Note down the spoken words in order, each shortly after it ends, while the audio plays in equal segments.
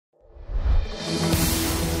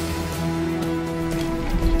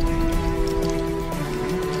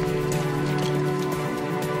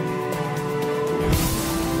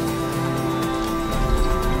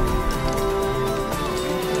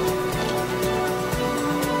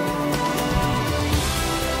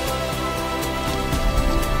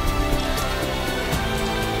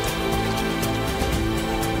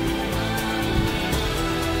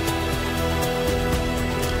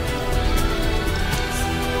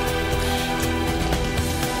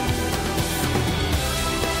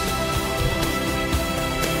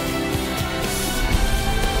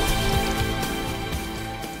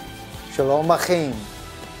Shalom, Chaim.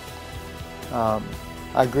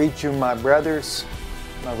 I greet you, my brothers,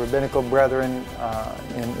 my rabbinical brethren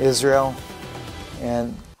in Israel.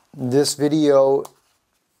 And this video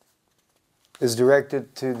is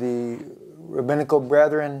directed to the rabbinical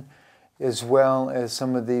brethren as well as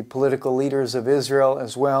some of the political leaders of Israel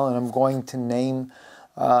as well. And I'm going to name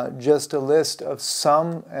just a list of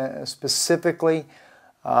some specifically.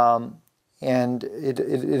 And it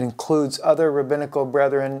includes other rabbinical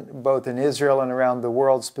brethren, both in Israel and around the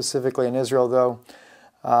world, specifically in Israel, though.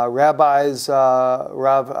 Rabbis,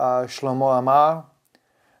 Rav Shlomo Amar,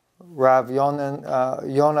 Rav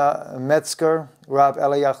Yona Metzger, Rav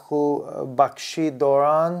Elliyahu Bakshi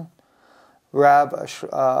Doran, Rav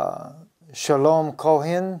Shalom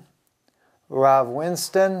Cohen, Rav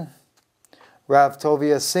Winston, Rav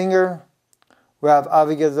Tovia Singer, Rav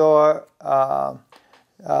Avigdor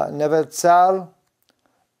Neventzal,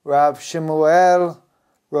 Rav Shmuel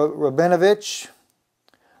Rabinovich,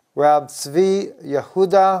 Rav Tzvi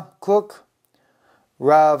Yehudah Kook,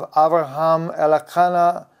 Rav Avraham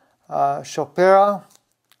Elkana Shopira,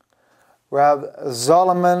 Rav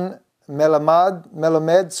Zalman Melamed,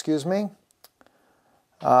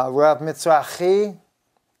 Rav Mitzrachi,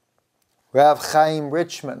 Rav Chaim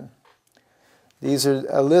Richman. These are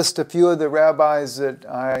a list, a few of the rabbis that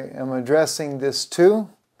I am addressing this to.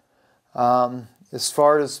 As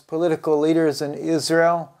far as political leaders in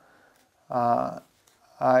Israel, I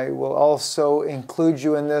will also include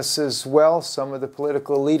you in this as well, some of the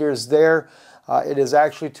political leaders there. It is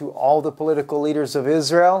actually to all the political leaders of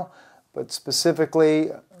Israel, but specifically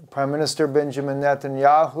Prime Minister Benjamin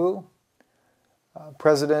Netanyahu,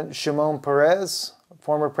 President Shimon Peres,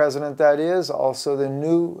 former president that is, also the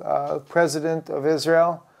new president of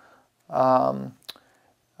Israel,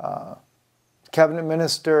 Cabinet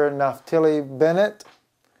Minister Naftali Bennett,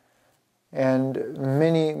 and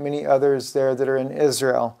many, many others there that are in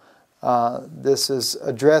Israel. This is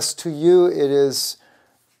addressed to you. It is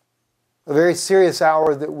a very serious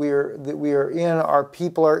hour that we are in, our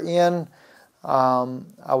people are in.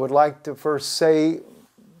 I would like to first say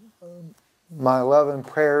my love and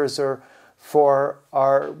prayers are for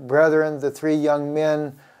our brethren, the three young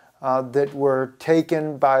men that were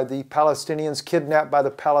taken by the Palestinians, kidnapped by the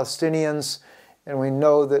Palestinians, and we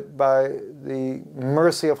know that by the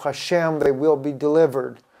mercy of Hashem they will be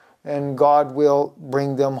delivered and God will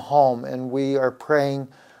bring them home. And we are praying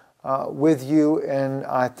with you, and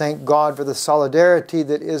I thank God for the solidarity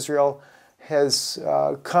that Israel has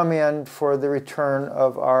come in for the return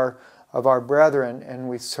of our brethren. And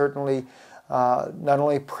we certainly not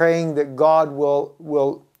only praying that God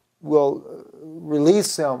will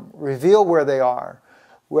release them, reveal where they are,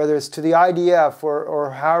 whether it's to the IDF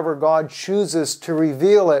or however God chooses to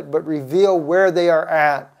reveal it, but reveal where they are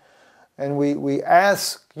at. And we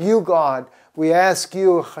ask you, God, we ask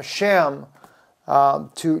you, Hashem,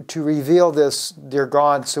 to reveal this, dear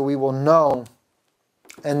God, so we will know.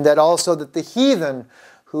 And that also that the heathen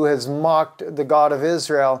who has mocked the God of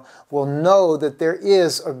Israel will know that there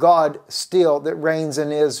is a God still that reigns in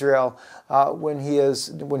Israel when he is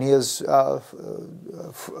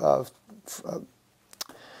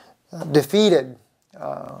defeated,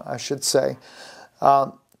 I should say.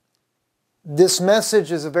 This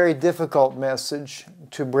message is a very difficult message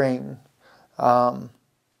to bring. Has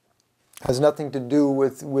nothing to do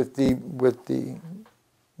with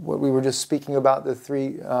what we were just speaking about, the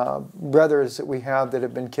three brothers that we have that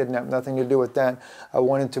have been kidnapped. Nothing to do with that. I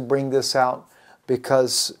wanted to bring this out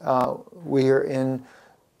because we are in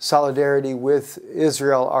solidarity with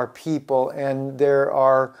Israel, our people, and there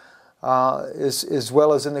are, as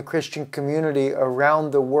well as in the Christian community around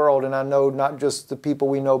the world, and I know not just the people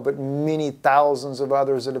we know, but many thousands of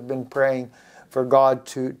others that have been praying for God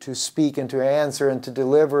to speak and to answer and to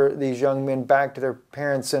deliver these young men back to their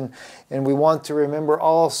parents. And we want to remember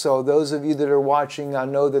also, those of you that are watching, I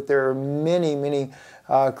know that there are many, many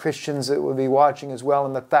Christians that will be watching as well,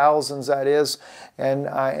 in the thousands that is. And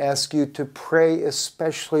I ask you to pray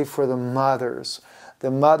especially for the mothers,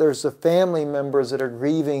 the family members that are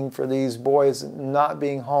grieving for these boys not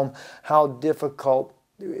being home. How difficult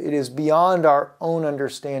it is beyond our own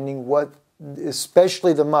understanding, what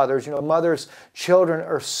especially the mothers. You know, mothers, children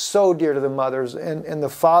are so dear to the mothers and the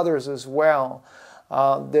fathers as well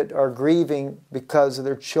that are grieving because of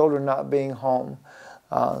their children not being home.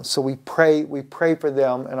 So we pray for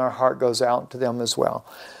them, and our heart goes out to them as well.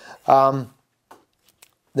 The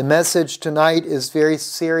message tonight is very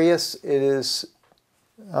serious. It is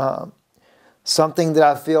something that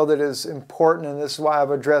I feel that is important, and this is why I've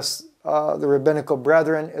addressed the rabbinical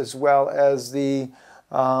brethren as well as the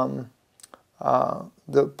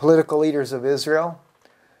political leaders of Israel.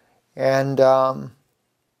 And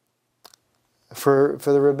for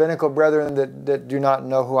the rabbinical brethren that do not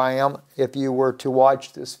know who I am, if you were to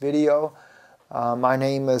watch this video, my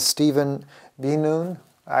name is Stephen Binun.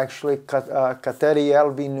 Actually,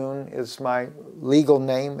 Kateriel Binun is my legal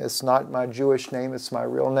name. It's not my Jewish name. It's my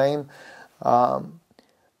real name. I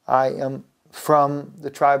am from the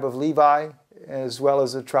tribe of Levi as well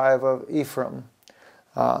as the tribe of Ephraim,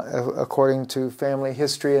 according to family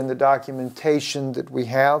history and the documentation that we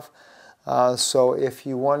have. So if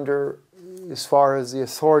you wonder as far as the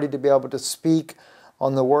authority to be able to speak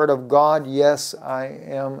on the Word of God, yes, I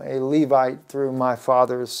am a Levite through my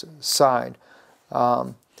father's side.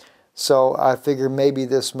 So I figure maybe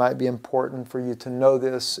this might be important for you to know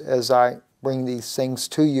this as I bring these things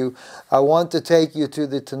to you. I want to take you to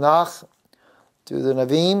the Tanakh, to the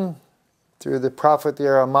Navim, through the prophet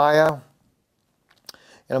Jeremiah.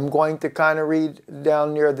 And I'm going to kind of read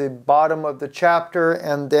down near the bottom of the chapter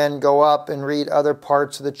and then go up and read other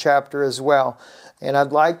parts of the chapter as well. And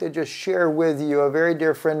I'd like to just share with you, a very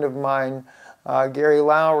dear friend of mine, Gary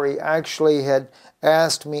Lowry, actually had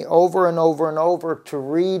asked me over and over and over to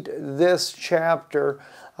read this chapter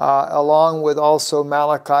along with also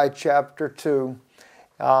Malachi chapter 2.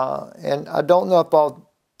 And I don't know if I'll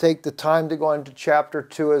take the time to go into chapter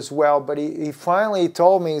 2 as well, but he finally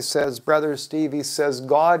told me, he says, Brother Steve, he says,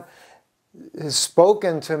 God has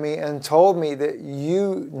spoken to me and told me that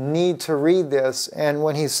you need to read this. And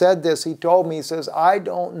when he said this, he told me, he says, I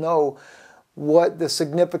don't know what the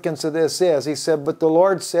significance of this is. He said, but the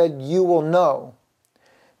Lord said, you will know.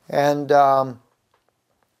 And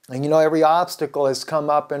you know, every obstacle has come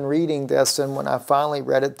up in reading this, and when I finally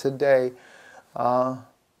read it today,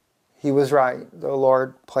 he was right. The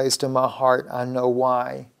Lord placed in my heart, I know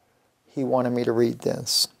why he wanted me to read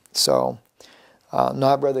this. So,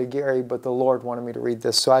 not Brother Gary, but the Lord wanted me to read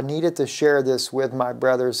this. So I needed to share this with my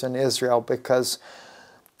brothers in Israel because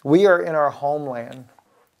we are in our homeland.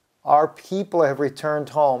 Our people have returned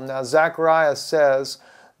home. Now, Zechariah says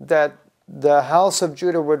that the house of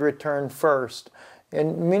Judah would return first.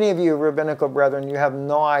 And many of you rabbinical brethren, you have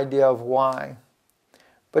no idea of why.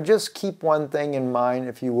 But just keep one thing in mind,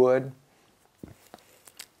 if you would.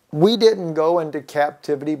 We didn't go into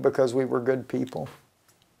captivity because we were good people.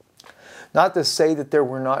 Not to say that there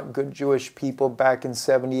were not good Jewish people back in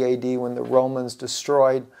 70 AD when the Romans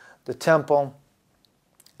destroyed the temple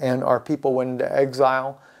and our people went into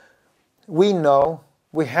exile. We know,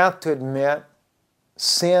 we have to admit,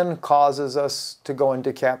 sin causes us to go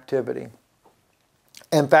into captivity.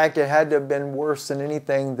 In fact, it had to have been worse than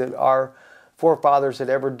anything that our forefathers had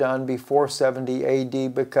ever done before 70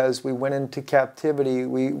 AD because we went into captivity.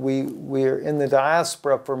 We were in the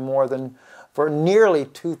diaspora for nearly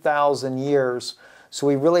 2,000 years. So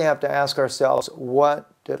we really have to ask ourselves,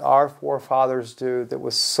 what did our forefathers do that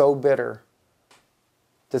was so bitter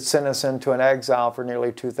that sent us into an exile for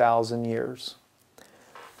nearly 2,000 years?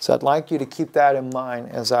 So I'd like you to keep that in mind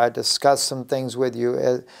as I discuss some things with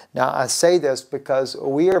you. Now I say this because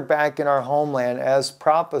we are back in our homeland as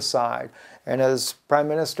prophesied. And as Prime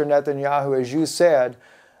Minister Netanyahu, as you said,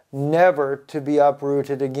 never to be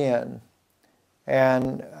uprooted again.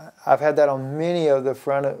 And I've had that on many of the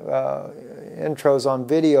front intros on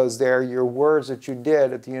videos there, your words that you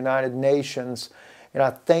did at the United Nations. And I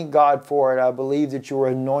thank God for it. I believe that you were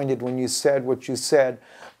anointed when you said what you said.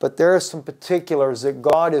 But there are some particulars that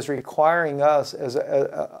God is requiring us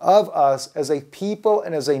of us as a people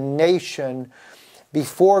and as a nation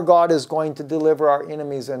before God is going to deliver our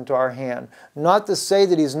enemies into our hand. Not to say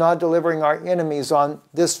that He's not delivering our enemies on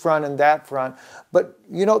this front and that front. But,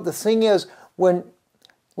 you know, the thing is, when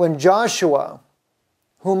Joshua,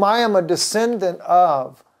 whom I am a descendant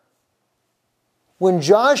of, when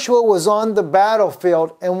Joshua was on the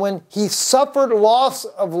battlefield and when he suffered loss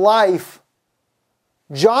of life,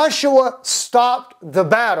 Joshua stopped the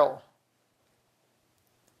battle.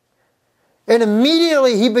 And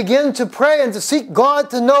immediately he began to pray and to seek God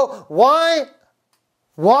to know why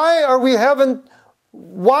are we having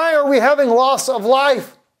loss of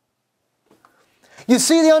life? You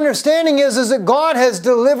see, the understanding is that God has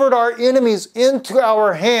delivered our enemies into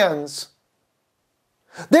our hands.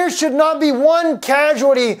 There should not be one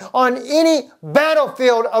casualty on any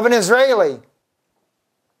battlefield of an Israeli.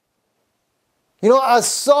 You know, I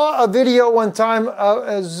saw a video one time, it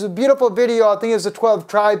was a beautiful video, I think it was the 12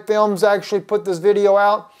 Tribe Films actually put this video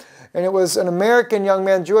out, and it was an American young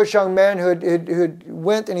man, Jewish young man who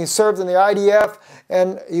went and he served in the IDF,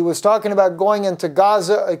 and he was talking about going into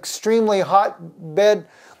Gaza, extremely hot bed,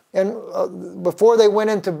 and before they went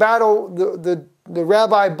into battle, the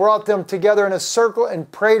rabbi brought them together in a circle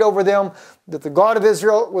and prayed over them that the God of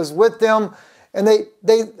Israel was with them. And I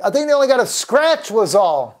think they only got a scratch was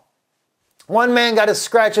all. One man got a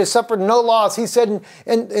scratch. They suffered no loss. He said,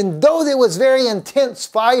 and though there was very intense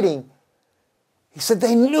fighting, he said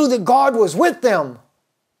they knew that God was with them.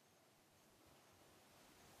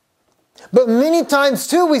 But many times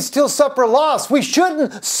too, we still suffer loss. We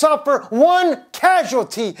shouldn't suffer one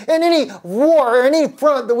casualty in any war or any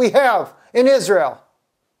front that we have in Israel.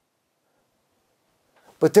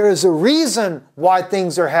 But there is a reason why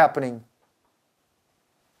things are happening.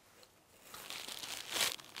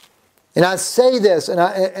 And I say this,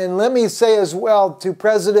 and let me say as well to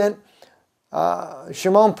President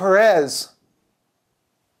Shimon Peres,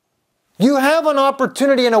 you have an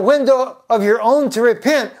opportunity and a window of your own to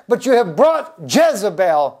repent, but you have brought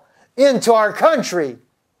Jezebel into our country.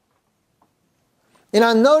 And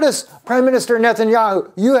I notice, Prime Minister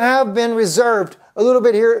Netanyahu, you have been reserved a little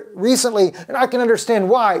bit here recently, and I can understand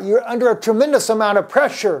why. You're under a tremendous amount of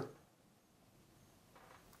pressure.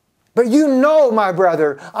 But you know, my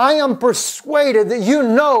brother, I am persuaded that you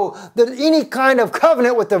know that any kind of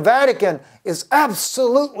covenant with the Vatican is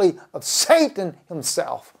absolutely of Satan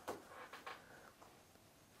himself.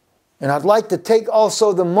 And I'd like to take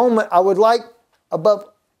also the moment, I would like, above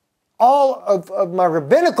all of my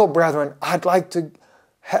rabbinical brethren, I'd like to,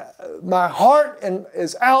 my heart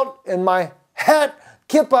is out and my hat,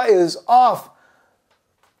 kippah, is off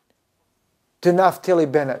to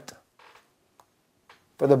Naftali Bennett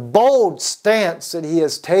for the bold stance that he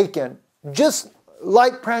has taken, just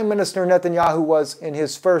like Prime Minister Netanyahu was in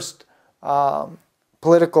his first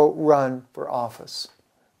political run for office.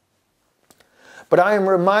 But I am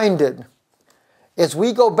reminded, as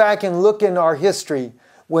we go back and look in our history,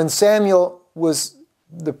 when Samuel was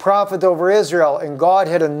the prophet over Israel and God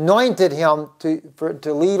had anointed him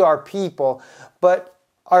to lead our people, but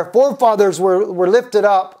our forefathers were lifted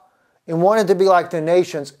up and wanted to be like the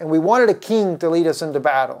nations, and we wanted a king to lead us into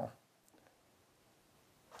battle.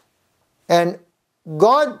 And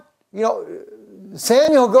God,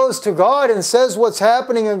 Samuel goes to God and says what's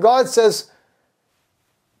happening, and God says,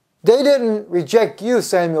 they didn't reject you,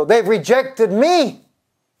 Samuel. They've rejected me.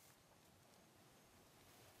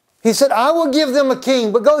 He said, I will give them a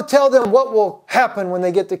king, but go tell them what will happen when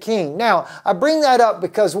they get the king. Now, I bring that up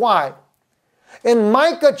because why? In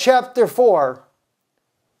Micah chapter 4,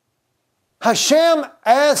 Hashem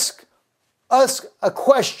asked us a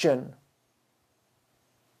question.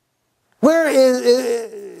 Where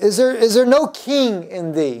is there no king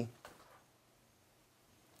in thee?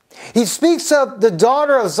 He speaks of the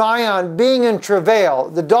daughter of Zion being in travail.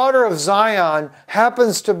 The daughter of Zion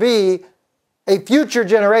happens to be a future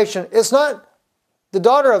generation. It's not the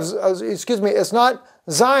daughter of, it's not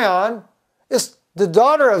Zion. It's the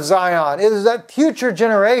daughter of Zion. It is that future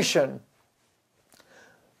generation,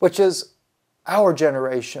 which is our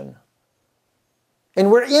generation.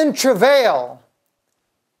 And we're in travail.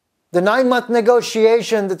 The 9-month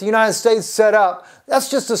negotiation that the United States set up, that's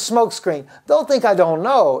just a smokescreen. Don't think I don't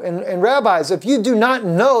know. And rabbis, if you do not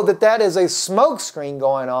know that that is a smokescreen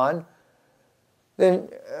going on, then,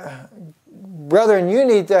 brethren, you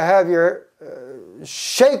need to have your,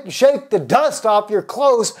 shake the dust off your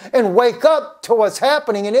clothes and wake up to what's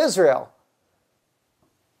happening in Israel.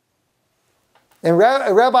 And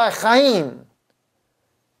Rabbi Chaim,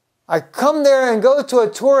 I come there and go to a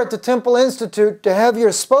tour at the Temple Institute to have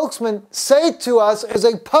your spokesman say to us as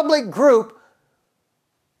a public group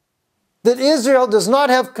that Israel does not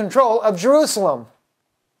have control of Jerusalem.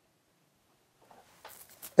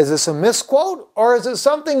 Is this a misquote, or is it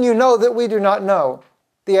something you know that we do not know,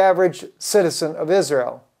 the average citizen of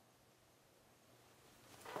Israel?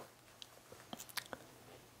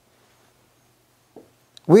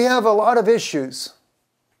 We have a lot of issues.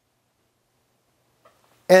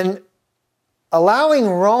 And allowing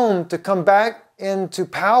Rome to come back into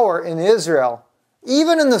power in Israel,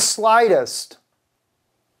 even in the slightest,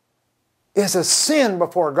 is a sin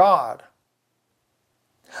before God.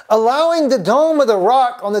 Allowing the Dome of the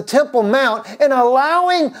Rock on the Temple Mount and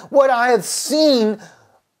allowing what I have seen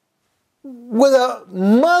with a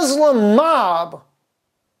Muslim mob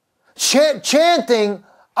chanting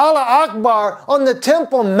Allah Akbar on the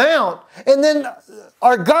Temple Mount, and then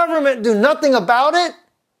our government do nothing about it.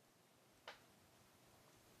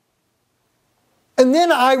 And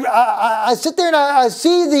then I sit there and I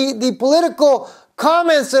see the political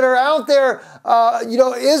comments that are out there.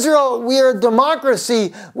 Israel, we are a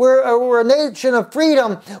democracy. We're a nation of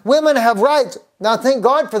freedom. Women have rights. Now, thank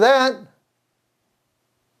God for that.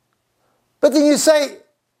 But then you say,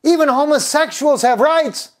 even homosexuals have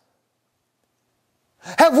rights.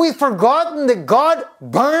 Have we forgotten that God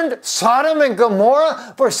burned Sodom and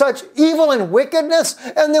Gomorrah for such evil and wickedness,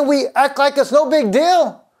 and then we act like it's no big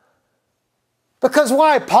deal? Because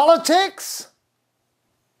why? Politics?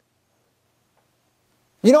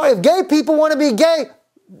 You know, if gay people want to be gay,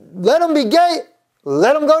 let them be gay.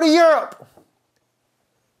 Let them go to Europe.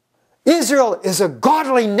 Israel is a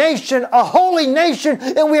godly nation, a holy nation,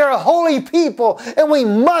 and we are a holy people, and we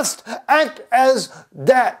must act as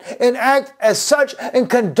that, and act as such, and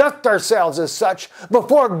conduct ourselves as such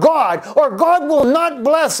before God, or God will not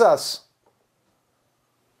bless us.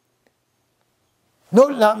 No,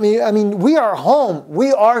 not me. I mean, we are home.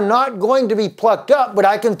 We are not going to be plucked up, but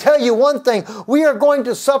I can tell you one thing. We are going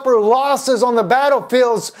to suffer losses on the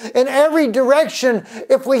battlefields in every direction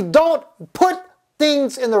if we don't put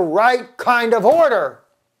things in the right kind of order.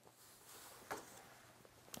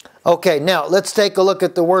 Okay, now let's take a look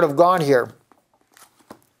at the Word of God here.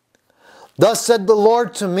 Thus said the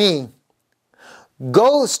Lord to me,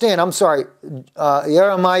 go stand,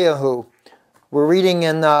 Jeremiah. We're reading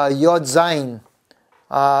in Yod Zayin,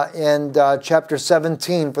 in chapter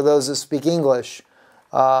 17 for those that speak English.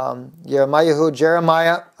 Jeremiah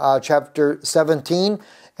chapter 17.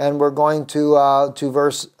 And we're going to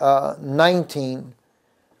verse 19.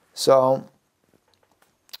 So,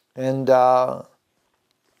 and,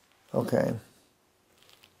 okay.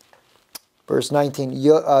 Verse 19,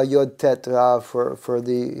 Yod Tet for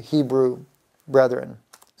the Hebrew brethren.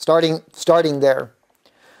 Starting there.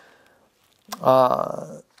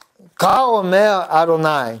 Ka omer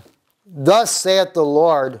Adonai, thus saith the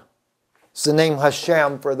Lord. It's the name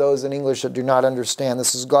Hashem for those in English that do not understand.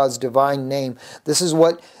 This is God's divine name. This is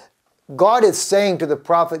what God is saying to the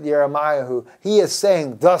prophet Jeremiah. He is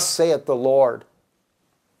saying, thus saith the Lord.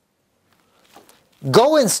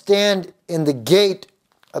 Go and stand in the gate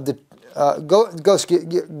of the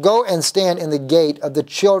go and stand in the gate of the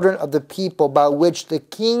children of the people by which the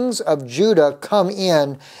kings of Judah come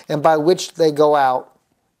in and by which they go out.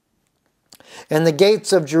 And the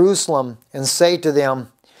gates of Jerusalem, and say to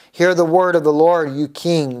them, hear the word of the Lord, you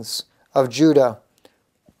kings of Judah,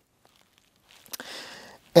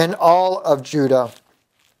 and all of Judah,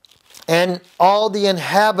 and all the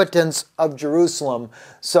inhabitants of Jerusalem.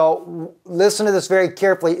 So listen to this very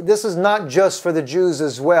carefully. This is not just for the Jews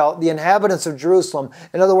as well. The inhabitants of Jerusalem.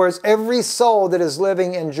 In other words, every soul that is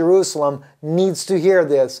living in Jerusalem needs to hear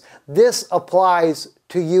this. This applies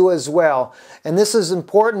to you as well. And this is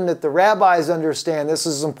important that the rabbis understand. This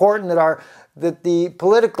is important that the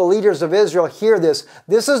political leaders of Israel hear this.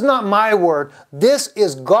 This is not my word. This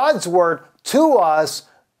is God's word to us,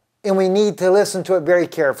 and we need to listen to it very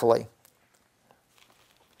carefully.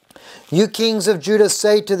 You kings of Judah,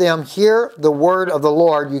 say to them, hear the word of the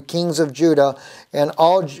Lord, you kings of Judah, and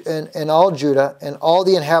all Judah, and all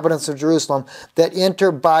the inhabitants of Jerusalem that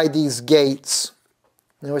enter by these gates.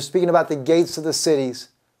 And we're speaking about the gates of the cities,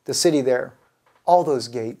 the city there, all those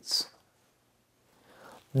gates.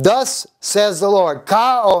 Thus says the Lord,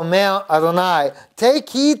 Ka omer Adonai, take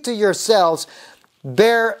heed to yourselves,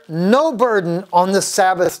 bear no burden on the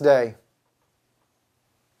Sabbath day,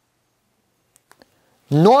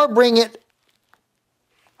 nor bring it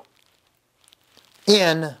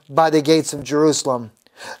in by the gates of Jerusalem.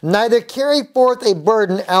 Neither carry forth a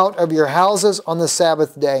burden out of your houses on the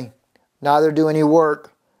Sabbath day, neither do any work,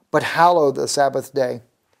 but hallow the Sabbath day.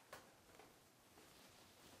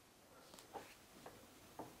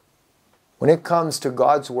 When it comes to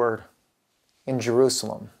God's word in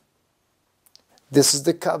Jerusalem, this is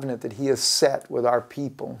the covenant that He has set with our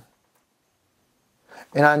people.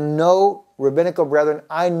 And I know, rabbinical brethren,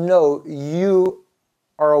 I know you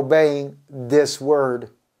are obeying this word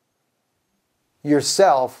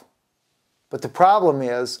yourself. But the problem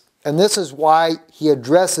is, and this is why He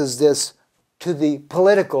addresses this to the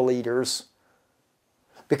political leaders,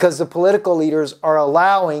 because the political leaders are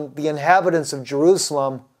allowing the inhabitants of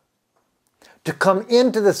Jerusalem to come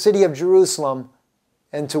into the city of Jerusalem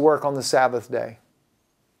and to work on the Sabbath day,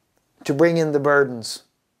 to bring in the burdens.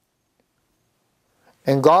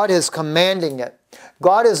 And God is commanding it.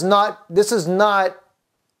 God is not, this is not,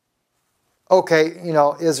 okay, you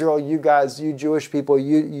know, Israel, you guys, you Jewish people,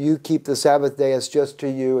 you keep the Sabbath day, it's just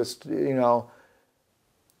to you, it's, you know.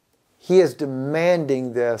 He is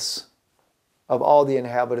demanding this of all the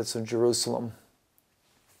inhabitants of Jerusalem.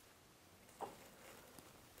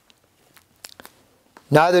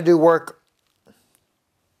 Neither do work,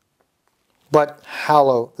 but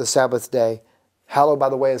hallow the Sabbath day. Hallow, by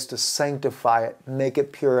the way, is to sanctify it, make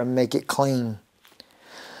it pure, and make it clean.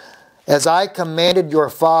 As I commanded your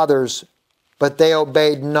fathers, but they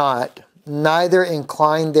obeyed not, neither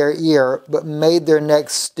inclined their ear, but made their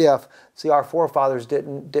necks stiff. See, our forefathers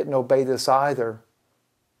didn't obey this either.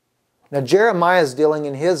 Now, Jeremiah is dealing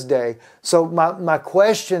in his day. So my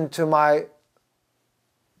question to my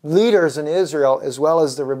leaders in Israel, as well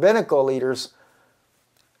as the rabbinical leaders,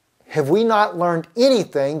 have we not learned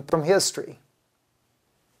anything from history?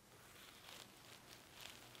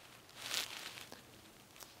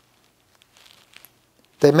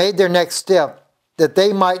 They made their next step, that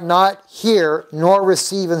they might not hear nor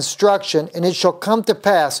receive instruction, and it shall come to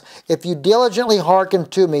pass, if you diligently hearken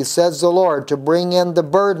to me, says the Lord, to bring in the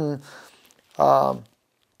burden,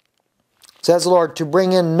 says the Lord, to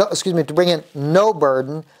bring in no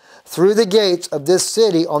burden through the gates of this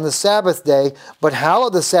city on the Sabbath day, but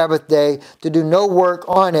hallow the Sabbath day, to do no work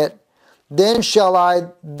on it. Then shall I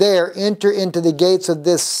there enter into the gates of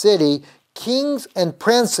this city, kings and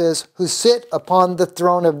princes who sit upon the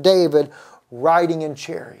throne of David, riding in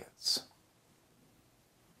chariots.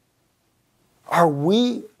 Are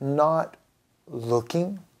we not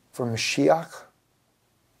looking for Mashiach?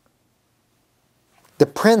 The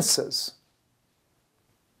princes,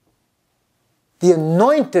 the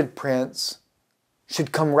anointed prince,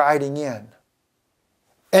 should come riding in.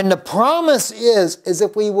 And the promise is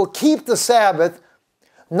if we will keep the Sabbath,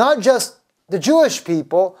 not just the Jewish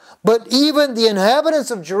people, but even the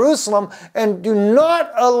inhabitants of Jerusalem, and do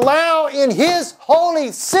not allow in his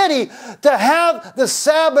holy city to have the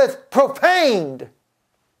Sabbath profaned,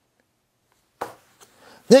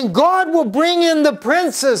 then God will bring in the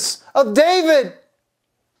princes of David.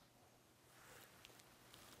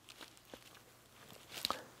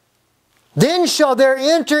 Then shall there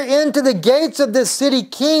enter into the gates of this city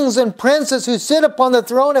kings and princes who sit upon the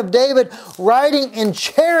throne of David, riding in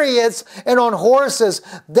chariots and on horses,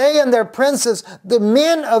 they and their princes, the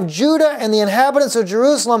men of Judah and the inhabitants of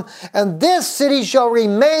Jerusalem, and this city shall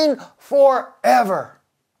remain forever.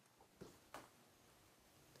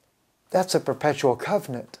 That's a perpetual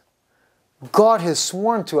covenant. God has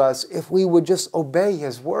sworn to us if we would just obey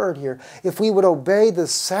his word here, if we would obey the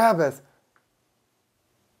Sabbath.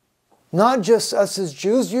 Not just us as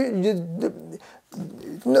Jews. No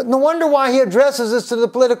wonder why he addresses this to the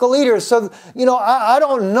political leaders. So, I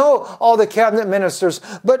don't know all the cabinet ministers,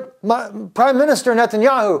 but Prime Minister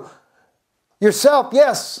Netanyahu, yourself,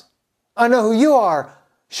 yes, I know who you are.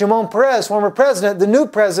 Shimon Peres, former president, the new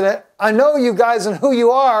president, I know you guys and who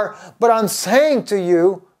you are, but I'm saying to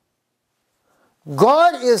you,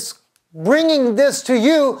 God is bringing this to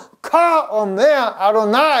you, Ka Omer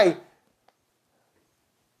Adonai.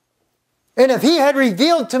 And if he had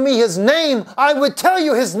revealed to me his name, I would tell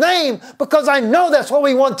you his name, because I know that's what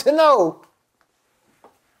we want to know.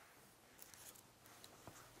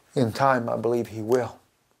 In time, I believe he will.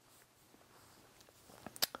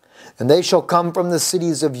 And they shall come from the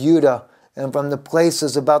cities of Judah, and from the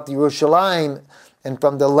places about the Yerushalayim, and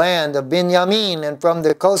from the land of Binyamin, and from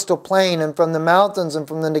the coastal plain, and from the mountains, and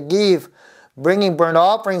from the Negev, bringing burnt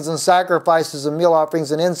offerings and sacrifices and meal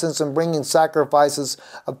offerings and incense, and bringing sacrifices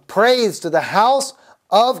of praise to the house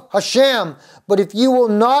of Hashem. But if you will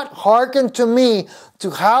not hearken to me, to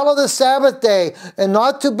hallow the Sabbath day, and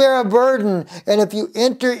not to bear a burden, and if you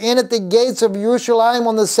enter in at the gates of Jerusalem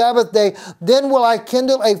on the Sabbath day, then will I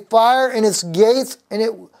kindle a fire in its gates, and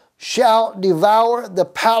it shall devour the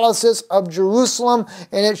palaces of Jerusalem,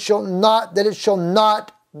 and it shall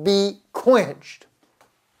not be quenched.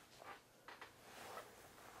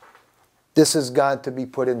 This has got to be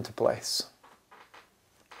put into place.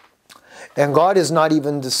 And God is not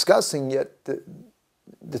even discussing yet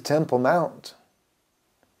the Temple Mount.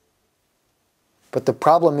 But the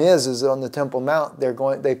problem is on the Temple Mount,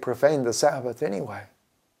 they profane the Sabbath anyway.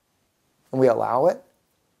 And we allow it.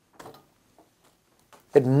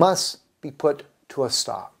 It must be put to a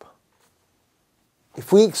stop.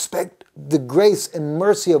 If we expect the grace and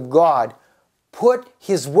mercy of God, put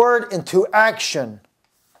his word into action.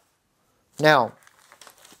 Now,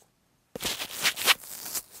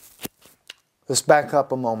 let's back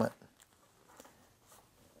up a moment.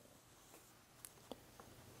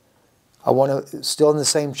 I want to, still in the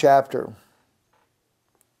same chapter.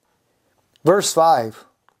 Verse 5.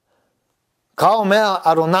 Ka'omer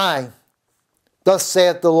Adonai, thus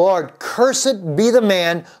saith the Lord, cursed be the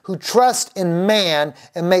man who trusts in man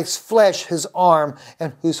and makes flesh his arm,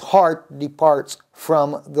 and whose heart departs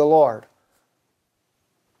from the Lord.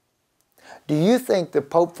 Do you think that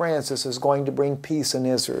Pope Francis is going to bring peace in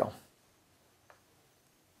Israel?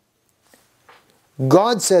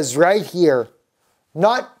 God says right here,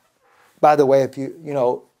 not, by the way, if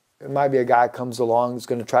it might be a guy comes along who's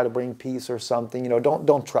going to try to bring peace or something,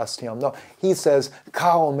 don't trust him. No, he says,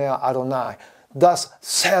 Ka'omer Adonai, thus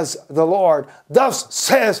says the Lord, thus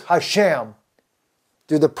says Hashem.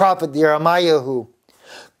 through the prophet Jeremiah.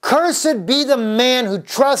 Cursed be the man who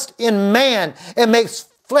trusts in man and makes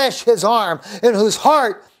flesh his arm, and whose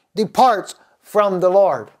heart departs from the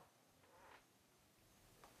Lord.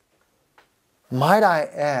 Might I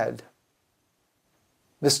add,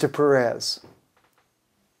 Mr. Perez,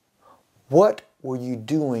 what were you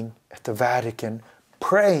doing at the Vatican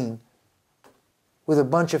praying with a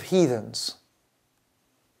bunch of heathens?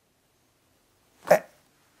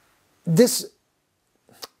 This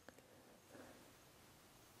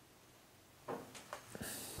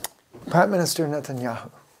Prime Minister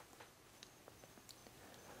Netanyahu,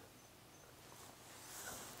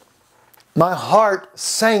 my heart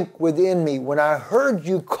sank within me when I heard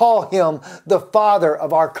you call him the father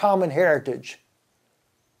of our common heritage.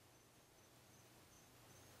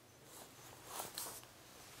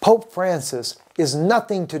 Pope Francis is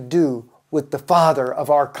nothing to do with the father of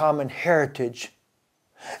our common heritage.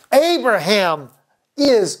 Abraham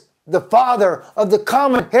is the father of the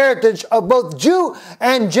common heritage of both Jew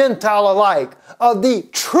and Gentile alike, of the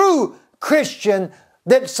true Christian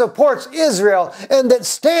that supports Israel and that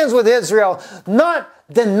stands with Israel, not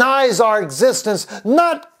denies our existence,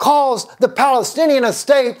 not calls the Palestinian a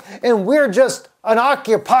state and we're just an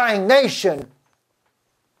occupying nation.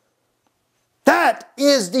 That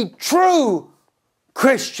is the true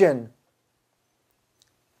Christian.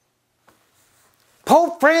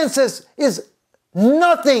 Pope Francis is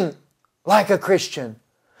nothing like a Christian,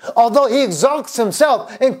 although he exalts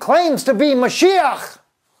himself and claims to be Mashiach.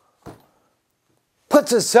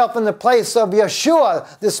 Puts himself in the place of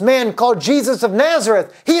Yeshua, this man called Jesus of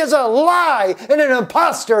Nazareth. He is a lie and an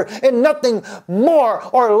impostor and nothing more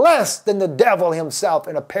or less than the devil himself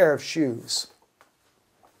in a pair of shoes.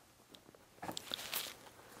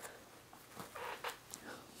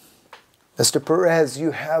 Mr. Perez,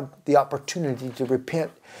 you have the opportunity to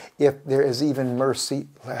repent if there is even mercy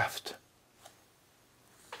left.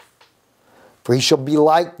 For he shall be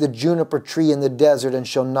like the juniper tree in the desert, and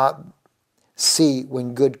shall not see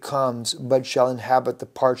when good comes, but shall inhabit the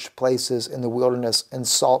parched places in the wilderness and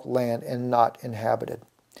salt land, and not inhabited.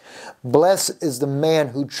 Blessed is the man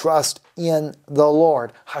who trusts in the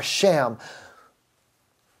Lord, Hashem,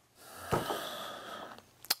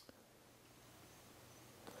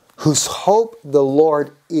 whose hope the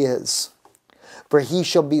Lord is. For he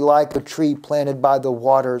shall be like a tree planted by the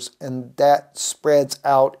waters, and that spreads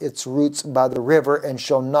out its roots by the river, and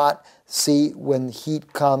shall not see when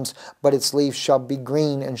heat comes, but its leaf shall be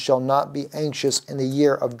green, and shall not be anxious in the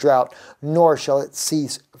year of drought, nor shall it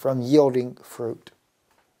cease from yielding fruit.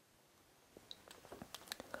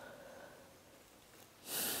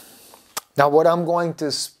 Now, what I'm going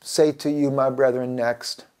to say to you, my brethren,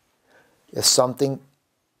 next is something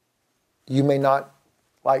you may not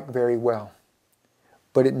like very well,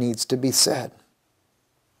 but it needs to be said.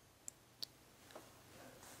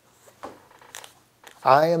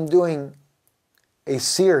 I am doing a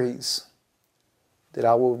series that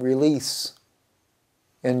I will release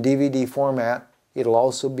in DVD format. It'll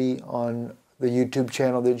also be on the YouTube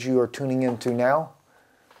channel that you are tuning into now,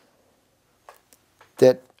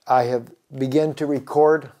 that I have begun to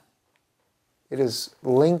record. It is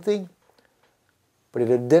lengthy, but it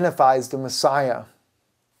identifies the Messiah.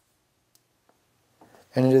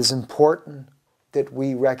 And it is important that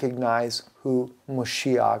we recognize who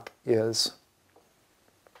Mashiach is.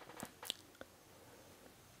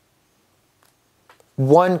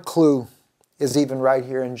 One clue is even right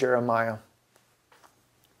here in Jeremiah.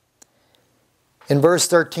 In verse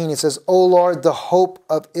 13 it says, O Lord, the hope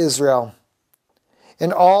of Israel,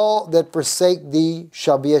 and all that forsake thee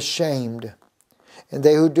shall be ashamed. And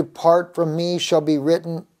they who depart from me shall be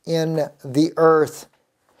written in the earth,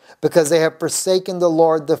 because they have forsaken the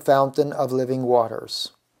Lord, the fountain of living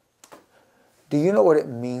waters. Do you know what it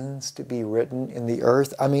means to be written in the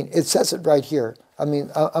earth? I mean, it says it right here. I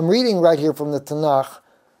mean, I'm reading right here from the Tanakh,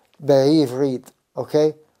 Be'ivrit,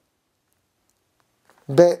 okay?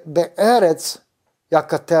 Be'eretz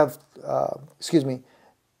yakatev,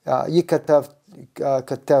 yikatev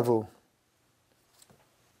katevu.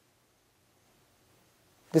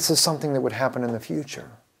 This is something that would happen in the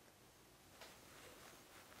future.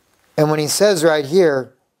 And when he says right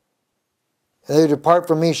here, they who depart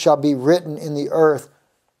from me shall be written in the earth.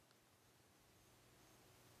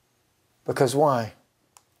 Because why?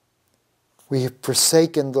 We have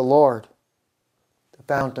forsaken the Lord, the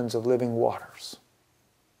fountains of living waters.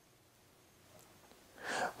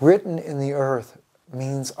 Written in the earth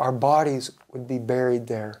means our bodies would be buried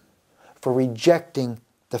there for rejecting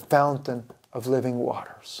the fountain of living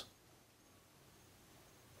waters.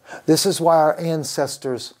 This is why our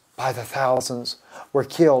ancestors, by the thousands, were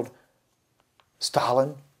killed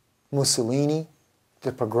Stalin, Mussolini,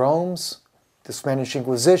 the pogroms, the Spanish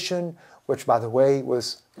Inquisition, which, by the way,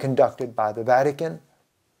 was conducted by the Vatican.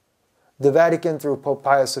 The Vatican, through Pope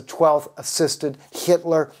Pius XII, assisted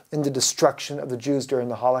Hitler in the destruction of the Jews during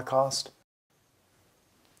the Holocaust.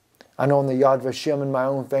 I know in the Yad Vashem in my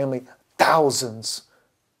own family, thousands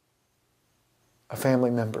of family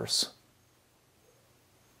members,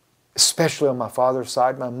 especially on my father's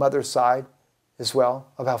side, my mother's side as well,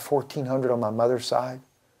 about 1,400 on my mother's side,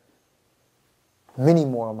 many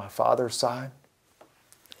more on my father's side.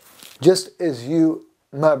 Just as you,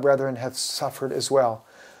 my brethren, have suffered as well.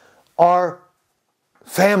 Our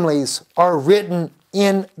families are written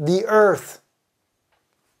in the earth.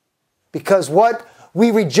 Because what? We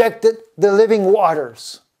rejected the living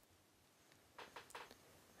waters.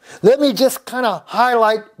 Let me just kind of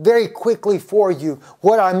highlight very quickly for you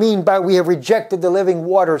what I mean by we have rejected the living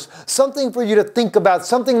waters. Something for you to think about.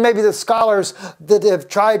 Something maybe the scholars that have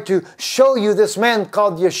tried to show you this man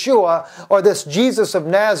called Yeshua or this Jesus of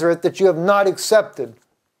Nazareth that you have not accepted.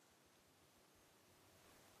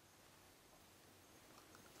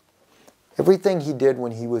 Everything he did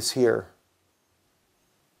when he was here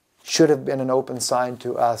should have been an open sign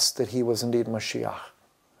to us that he was indeed Mashiach.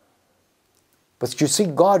 But you see,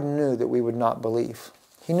 God knew that we would not believe.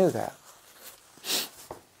 He knew that.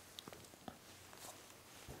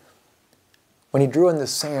 When he drew in the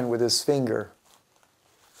sand with his finger,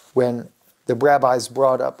 when the rabbis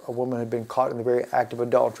brought up a woman who had been caught in the very act of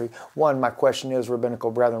adultery, one, my question is, rabbinical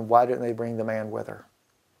brethren, why didn't they bring the man with her?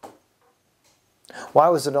 Why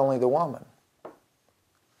was it only the woman?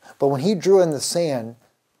 But when he drew in the sand,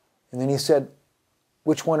 and then he said,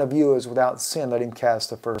 which one of you is without sin, let him cast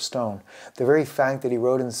the first stone. The very fact that he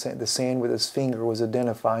wrote in the sand with his finger was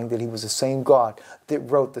identifying that he was the same God that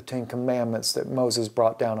wrote the 10 Commandments that Moses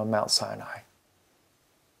brought down on Mount Sinai.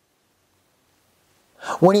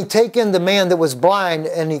 When he taken the man that was blind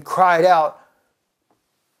and he cried out,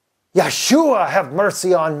 Yeshua, have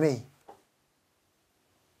mercy on me.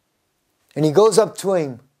 And he goes up to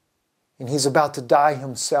him, and he's about to die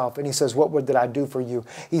himself. And he says, what did I do for you?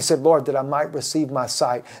 He said, Lord, that I might receive my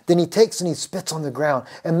sight. Then he takes and he spits on the ground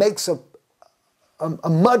and makes a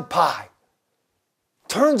mud pie,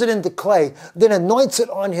 turns it into clay, then anoints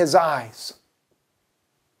it on his eyes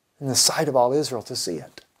in the sight of all Israel to see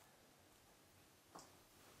it.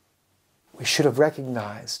 We should have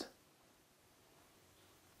recognized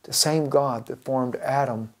the same God that formed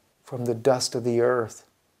Adam from the dust of the earth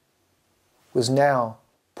was now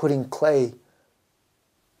putting clay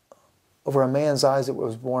over a man's eyes that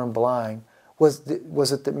was born blind. Was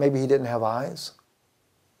it that maybe he didn't have eyes?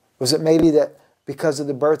 Was it maybe that because of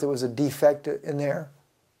the birth there was a defect in there?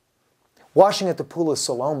 Washing at the pool of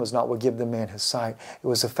Shalom was not what gave the man his sight. It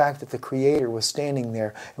was the fact that the Creator was standing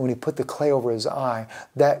there, and when he put the clay over his eye,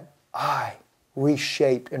 that eye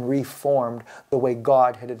reshaped and reformed the way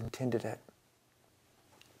God had intended it.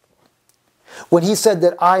 When he said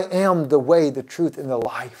that I am the way, the truth, and the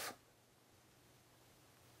life.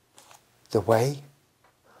 The way?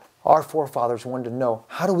 Our forefathers wanted to know,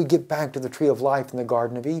 how do we get back to the tree of life in the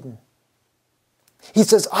Garden of Eden? He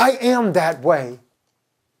says, I am that way.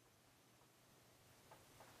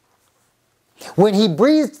 When he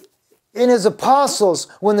breathed in his apostles,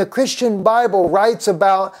 when the Christian Bible writes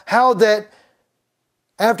about how that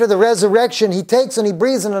after the resurrection, he takes and he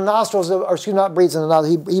breathes in the nostrils, or excuse me, not breathes in the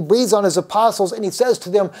nostrils, he breathes on his apostles and he says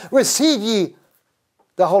to them, receive ye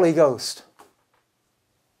the Holy Ghost.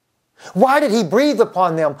 Why did he breathe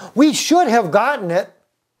upon them? We should have gotten it.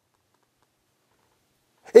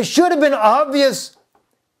 It should have been obvious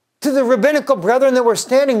to the rabbinical brethren that were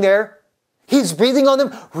standing there. He's breathing on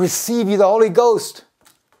them, receive ye the Holy Ghost.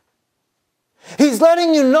 He's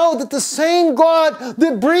letting you know that the same God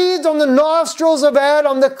that breathed on the nostrils of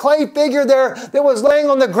Adam, the clay figure there that was laying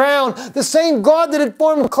on the ground, the same God that had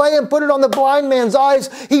formed clay and put it on the blind man's eyes,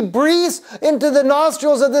 he breathes into the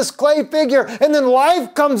nostrils of this clay figure, and then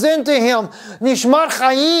life comes into him. Nishmat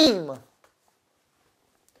Chaim.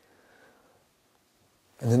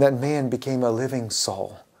 And then that man became a living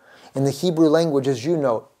soul. In the Hebrew language, as you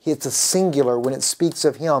know, it's a singular when it speaks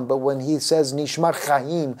of him, but when he says Nishmat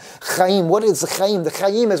Chaim, Chaim, what is the Chaim? The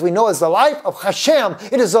Chaim, as we know, is the life of Hashem.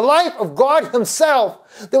 It is the life of God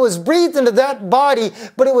himself that was breathed into that body,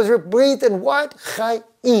 but it was breathed in what?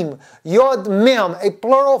 Chaim. Yod Mem, a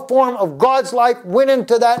plural form of God's life, went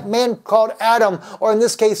into that man called Adam, or in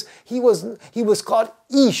this case, he was called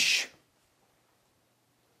Ish.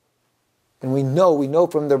 And we know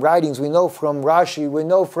from the writings, we know from Rashi, we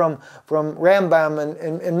know from Rambam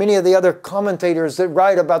and many of the other commentators that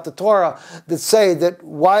write about the Torah that say that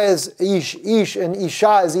why is Ish, Ish, and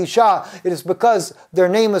Isha is Isha? It is because their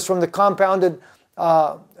name is from the compounded,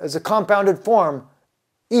 as a compounded form.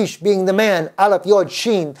 Ish being the man, Aleph, Yod,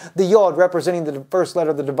 Shin, the Yod representing the first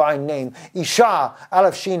letter of the divine name. Isha,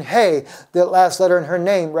 Aleph, Shin, Hey, the last letter in her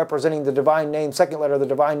name representing the divine name, second letter of the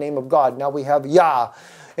divine name of God. Now we have Yah.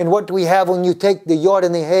 And what do we have when you take the Yod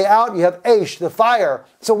and the Hey out? You have Aish, the fire.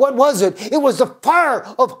 So what was it? It was the fire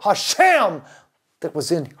of Hashem that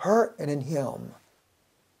was in her and in him.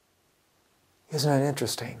 Isn't that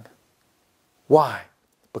interesting? Why?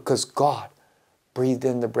 Because God breathed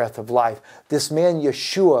in the breath of life. This man,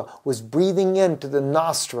 Yeshua, was breathing into the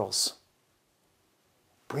nostrils.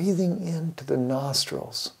 Breathing into the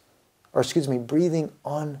nostrils. Or breathing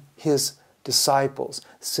on his disciples,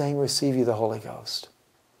 saying, receive you the Holy Ghost.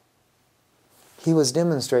 He was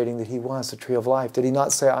demonstrating that he was the tree of life. Did he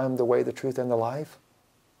not say, I am the way, the truth, and the life?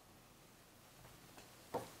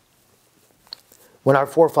 When our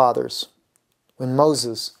forefathers, when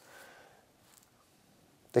Moses,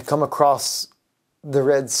 they come across the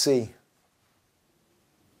Red Sea,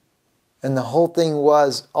 and the whole thing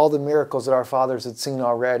was all the miracles that our fathers had seen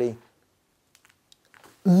already.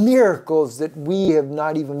 Miracles that we have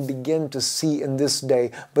not even begun to see in this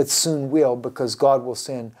day, but soon will, because God will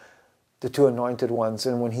send the two anointed ones.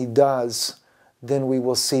 And when he does, then we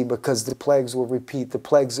will see, because the plagues will repeat. The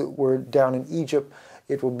plagues that were down in Egypt,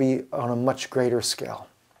 it will be on a much greater scale.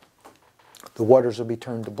 The waters will be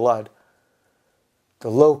turned to blood. The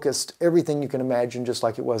locust, everything you can imagine, just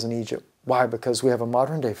like it was in Egypt. Why? Because we have a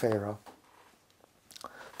modern day Pharaoh.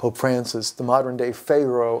 Pope Francis, the modern day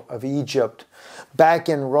Pharaoh of Egypt. Back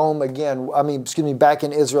in Rome again, back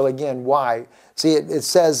in Israel again. Why? See, it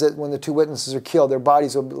says that when the two witnesses are killed, their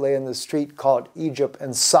bodies will lay in the street called Egypt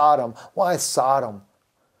and Sodom. Why Sodom?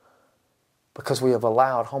 Because we have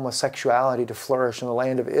allowed homosexuality to flourish in the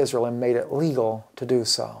land of Israel and made it legal to do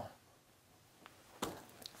so.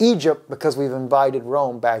 Egypt, because we've invited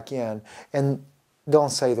Rome back in. And don't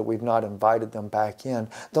say that we've not invited them back in.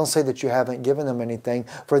 Don't say that you haven't given them anything.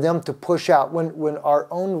 For them to push out, when our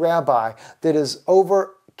own rabbi that is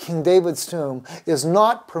over King David's tomb is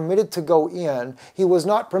not permitted to go in. He was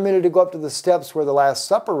not permitted to go up to the steps where the Last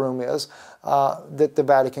Supper room is, that the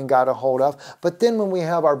Vatican got a hold of. But then when we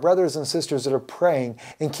have our brothers and sisters that are praying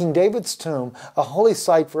in King David's tomb, a holy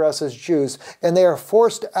site for us as Jews, and they are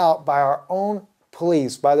forced out by our own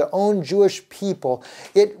police, by their own Jewish people,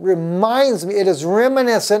 it reminds me, it is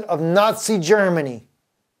reminiscent of Nazi Germany.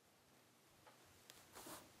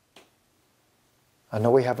 I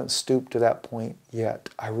know we haven't stooped to that point yet.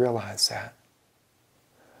 I realize that.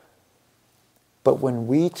 But when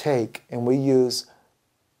we take and we use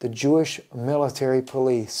the Jewish military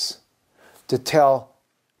police to tell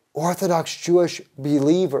Orthodox Jewish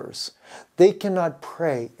believers they cannot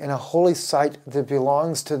pray in a holy site that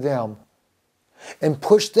belongs to them, and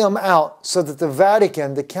push them out so that the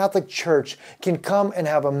Vatican, the Catholic Church, can come and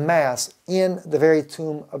have a Mass in the very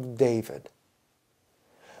tomb of David.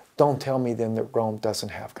 Don't tell me then that Rome doesn't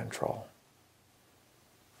have control.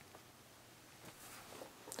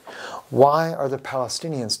 Why are the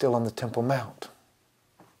Palestinians still on the Temple Mount?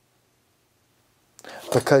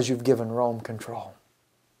 Because you've given Rome control.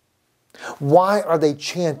 Why are they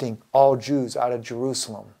chanting all Jews out of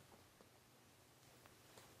Jerusalem?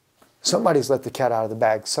 Somebody's let the cat out of the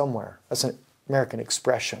bag somewhere. That's an American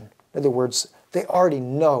expression. In other words, they already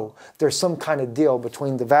know there's some kind of deal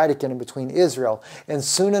between the Vatican and between Israel. And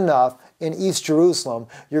soon enough, in East Jerusalem,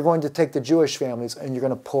 you're going to take the Jewish families and you're going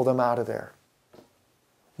to pull them out of there.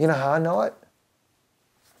 You know how I know it?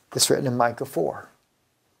 It's written in Micah 4.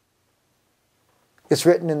 It's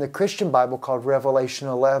written in the Christian Bible called Revelation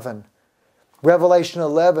 11. Revelation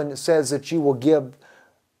 11 says that you will give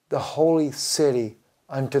the holy city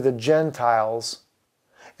unto the Gentiles,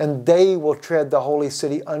 and they will tread the holy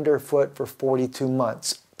city underfoot for 42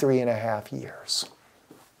 months, 3.5 years.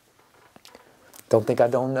 Don't think I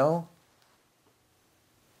don't know?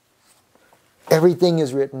 Everything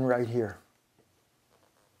is written right here.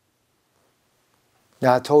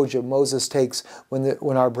 Now I told you, Moses takes,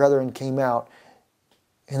 when our brethren came out,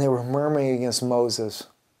 and they were murmuring against Moses.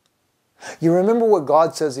 You remember what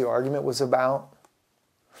God says the argument was about?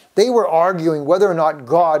 They were arguing whether or not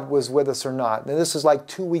God was with us or not. Now this is like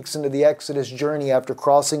 2 weeks into the Exodus journey after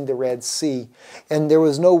crossing the Red Sea. And there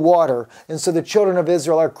was no water. And so the children of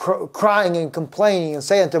Israel are crying and complaining and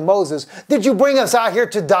saying to Moses, "Did you bring us out here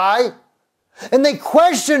to die?" And they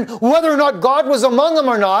questioned whether or not God was among them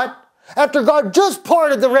or not, after God just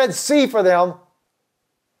parted the Red Sea for them.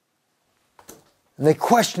 And they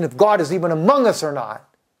question if God is even among us or not.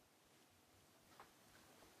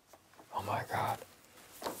 Oh my God.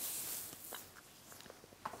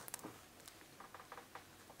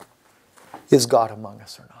 Is God among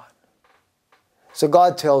us or not? So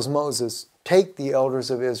God tells Moses, take the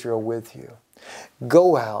elders of Israel with you.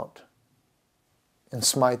 Go out and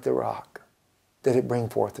smite the rock, that it bring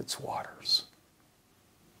forth its waters.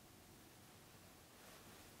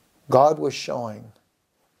 God was showing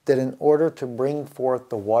that in order to bring forth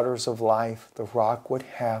the waters of life, the rock would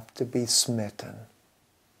have to be smitten.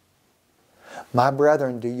 My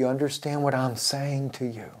brethren, do you understand what I'm saying to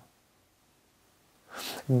you?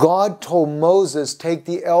 God told Moses, take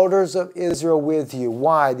the elders of Israel with you.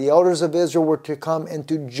 Why? The elders of Israel were to come and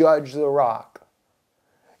to judge the rock.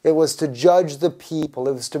 It was to judge the people.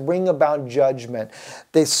 It was to bring about judgment.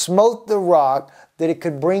 They smote the rock that it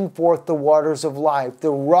could bring forth the waters of life.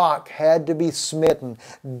 The rock had to be smitten.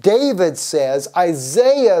 David says,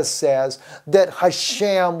 Isaiah says that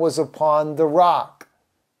Hashem was upon the rock.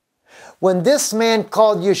 When this man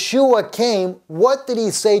called Yeshua came, what did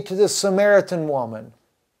he say to the Samaritan woman?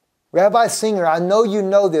 Rabbi Singer, I know you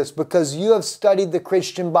know this because you have studied the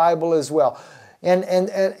Christian Bible as well. And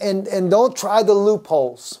don't try the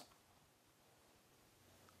loopholes.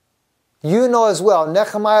 You know as well,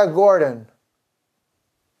 Nehemiah Gordon.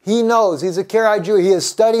 He knows, he's a Karaite Jew. He has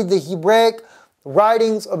studied the Hebraic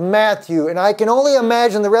writings of Matthew. And I can only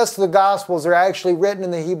imagine the rest of the Gospels are actually written in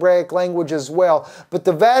the Hebraic language as well. But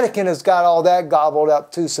the Vatican has got all that gobbled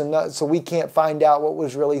up too, so we can't find out what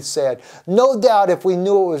was really said. No doubt if we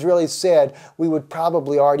knew what was really said, we would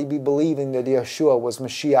probably already be believing that Yeshua was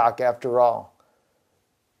Mashiach after all.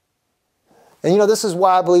 And you know, this is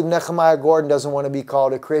why I believe Nehemiah Gordon doesn't want to be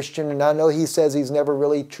called a Christian. And I know he says he's never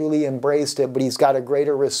really truly embraced it, but he's got a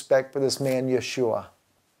greater respect for this man Yeshua.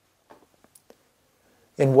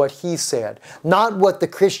 In what he said. Not what the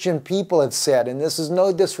Christian people have said. And this is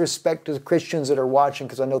no disrespect to the Christians that are watching,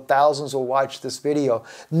 because I know thousands will watch this video.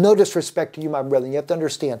 No disrespect to you, my brother. You have to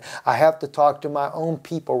understand, I have to talk to my own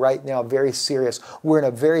people right now, very serious. We're in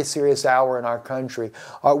a very serious hour in our country.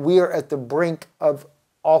 We are at the brink of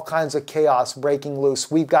all kinds of chaos breaking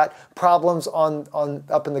loose. We've got problems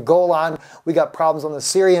up in the Golan. We've got problems on the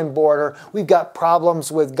Syrian border. We've got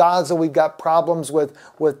problems with Gaza. We've got problems with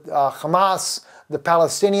Hamas, the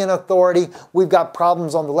Palestinian Authority. We've got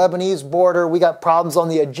problems on the Lebanese border. We got problems on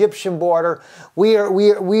the Egyptian border. We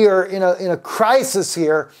are in a crisis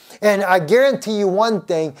here. And I guarantee you one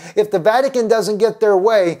thing, if the Vatican doesn't get their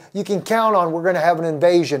way, you can count on we're going to have an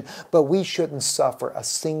invasion. But we shouldn't suffer a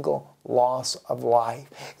single loss of life.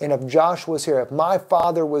 And if Joshua was here, if my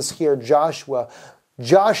father was here, Joshua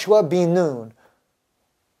bin Nun,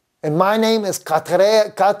 and my name is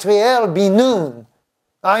Katriel bin Nun,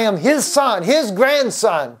 I am his son, his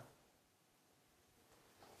grandson.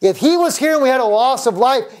 If he was here and we had a loss of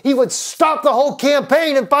life, he would stop the whole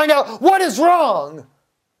campaign and find out what is wrong.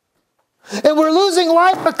 And we're losing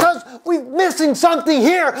life because we're missing something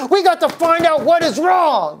here. We got to find out what is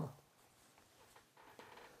wrong.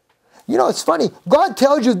 You know, it's funny. God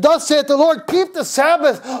tells you, thus saith the Lord, keep the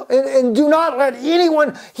Sabbath and do not let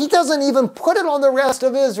anyone, he doesn't even put it on the rest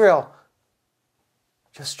of Israel.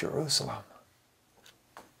 Just Jerusalem.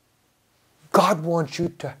 God wants you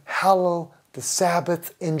to hallow the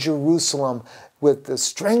Sabbath in Jerusalem with the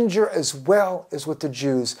stranger as well as with the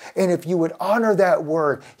Jews. And if you would honor that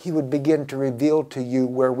word, he would begin to reveal to you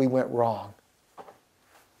where we went wrong.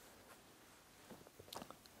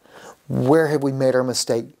 Where have we made our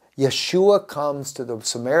mistake? Yeshua comes to the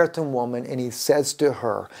Samaritan woman and he says to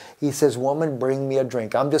her, he says, woman, bring me a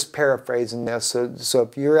drink. I'm just paraphrasing this. So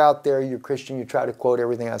if you're out there, you're Christian, you try to quote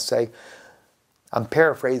everything I say. I'm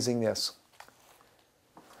paraphrasing this.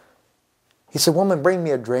 He said, woman, bring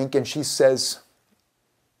me a drink. And she says,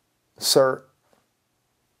 sir,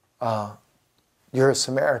 you're a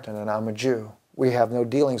Samaritan and I'm a Jew. We have no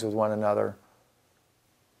dealings with one another.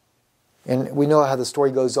 And we know how the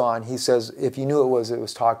story goes on. He says, if you knew it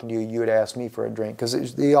was talking to you, you would ask me for a drink.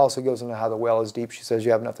 Because he also goes into how the well is deep. She says,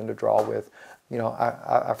 you have nothing to draw with. You know,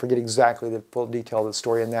 I forget exactly the full detail of the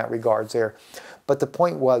story in that regards there. But the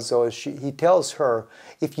point was, though, is he tells her,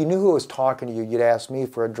 if you knew who was talking to you, you'd ask me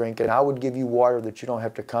for a drink, and I would give you water that you don't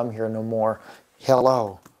have to come here no more.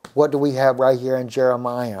 Hello. What do we have right here in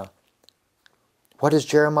Jeremiah? What does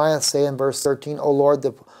Jeremiah say in verse 13? O Lord,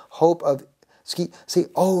 the hope of... See,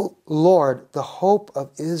 O Lord, the hope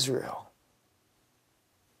of Israel.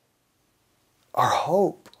 Our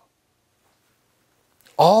hope.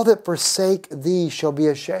 All that forsake thee shall be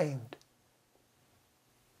ashamed.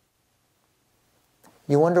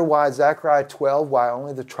 You wonder why Zechariah 12, why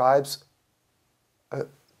only the tribes,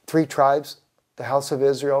 3 tribes the house of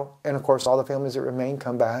Israel, and of course all the families that remain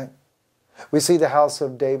come back. We see the house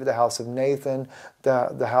of David, the house of Nathan,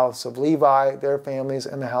 the house of Levi, their families,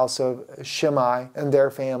 and the house of Shimei and their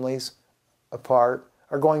families apart,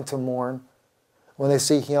 are going to mourn when they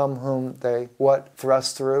see him whom they, what,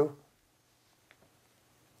 thrust through.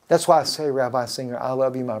 That's why I say, Rabbi Singer, I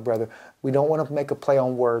love you, my brother. We don't want to make a play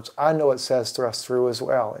on words. I know it says thrust through as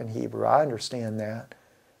well in Hebrew. I understand that.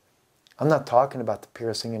 I'm not talking about the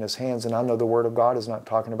piercing in his hands, and I know the Word of God is not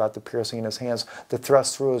talking about the piercing in his hands. The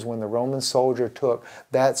thrust through is when the Roman soldier took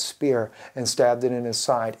that spear and stabbed it in his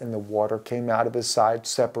side, and the water came out of his side,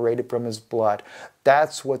 separated from his blood.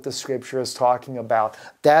 That's what the Scripture is talking about.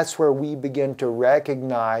 That's where we begin to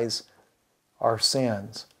recognize our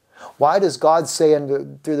sins. Why does God say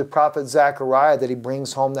through the prophet Zechariah that he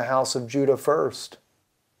brings home the house of Judah first?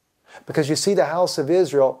 Because you see, the house of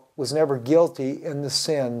Israel was never guilty in the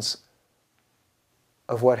sins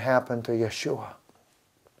of what happened to Yeshua.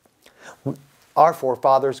 Our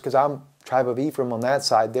forefathers, because I'm tribe of Ephraim on that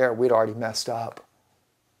side there, we'd already messed up.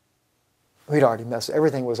 We'd already messed up.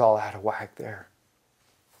 Everything was all out of whack there.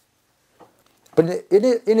 But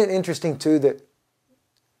isn't it interesting too that,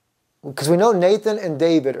 because we know Nathan and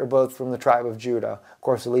David are both from the tribe of Judah. Of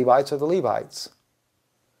course, the Levites are the Levites.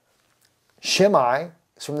 Shimei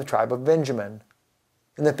is from the tribe of Benjamin.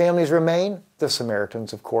 And the families remain the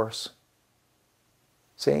Samaritans, of course.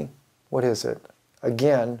 See? What is it?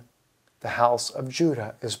 Again, the house of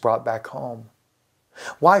Judah is brought back home.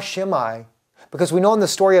 Why Shimei? Because we know in the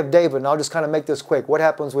story of David, and I'll just kind of make this quick, what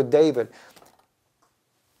happens with David?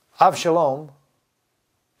 Avshalom,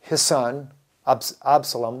 his son,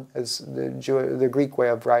 Absalom is the Greek way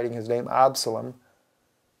of writing his name, Absalom.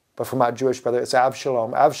 But for my Jewish brother, it's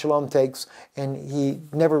Avshalom. Avshalom takes, and he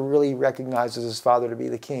never really recognizes his father to be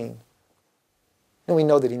the king. And we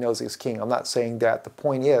know that he knows he's king. I'm not saying that. The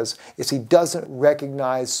point is he doesn't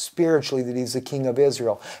recognize spiritually that he's the king of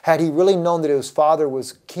Israel. Had he really known that his father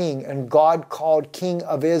was king and God called king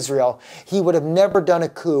of Israel, he would have never done a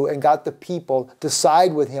coup and got the people to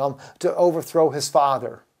side with him to overthrow his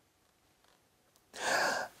father.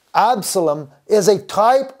 Absalom is a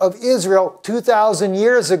type of Israel 2,000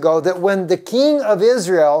 years ago, that when the king of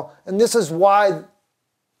Israel, and this is why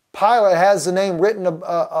Pilate has the name written,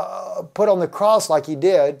 put on the cross like he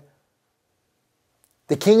did,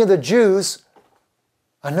 the king of the Jews,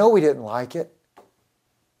 I know we didn't like it.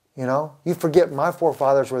 You know, you forget my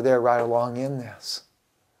forefathers were there right along in this.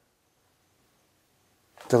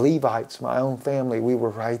 The Levites, my own family, we were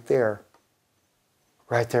right there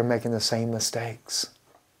making the same mistakes.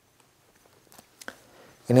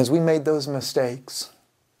 And as we made those mistakes,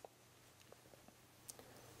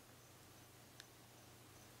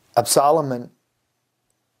 Absalom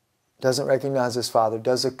doesn't recognize his father,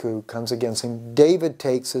 does a coup, comes against him. David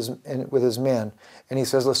takes with his men, and he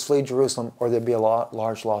says, let's flee Jerusalem or there'll be a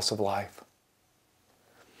large loss of life.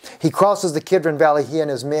 He crosses the Kidron Valley, he and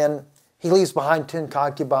his men. He leaves behind 10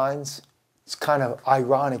 concubines. It's kind of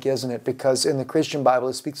ironic, isn't it? Because in the Christian Bible,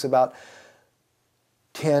 it speaks about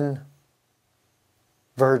 10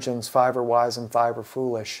 virgins, 5 are wise and 5 are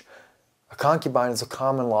foolish. A concubine is a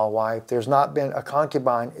common law wife. There's not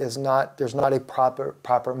a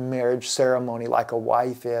proper marriage ceremony like a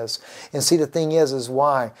wife is. And see, the thing is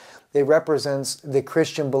why? It represents the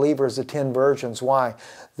Christian believers, the 10 virgins. Why?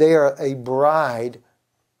 They are a bride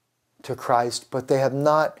to Christ, but they've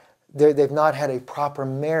not had a proper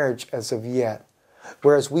marriage as of yet.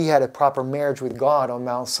 Whereas we had a proper marriage with God on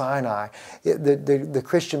Mount Sinai. The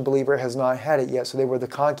Christian believer has not had it yet, so they were the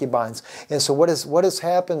concubines. And so what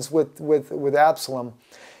happens with Absalom?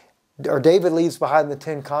 Or David leaves behind the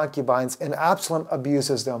 10 concubines, and Absalom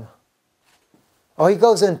abuses them. Oh, he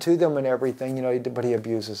goes into them and everything, you know, but he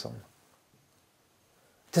abuses them.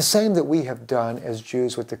 The same that we have done as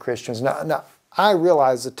Jews with the Christians. Now I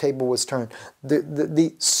realize the table was turned.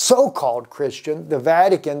 The so-called Christian, the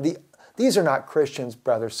Vatican, these are not Christians,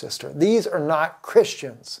 brother, sister. These are not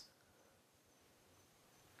Christians.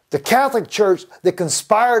 The Catholic Church that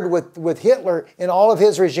conspired with Hitler and all of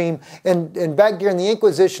his regime and back during the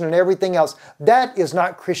Inquisition and everything else, that is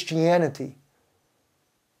not Christianity.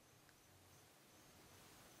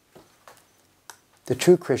 The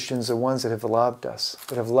true Christians are ones that have loved us,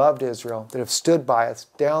 that have loved Israel, that have stood by us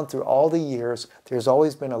down through all the years. There's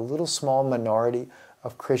always been a little small minority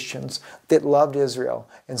of Christians that loved Israel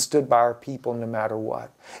and stood by our people no matter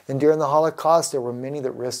what. And during the Holocaust, there were many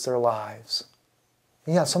that risked their lives.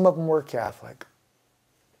 And yeah, some of them were Catholic.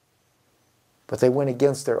 But they went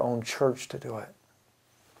against their own church to do it.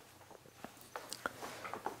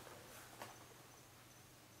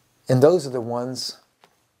 And those are the ones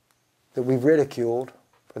that we've ridiculed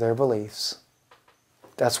for their beliefs.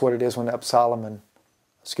 That's what it is when Absalom,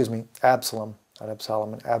 Absalom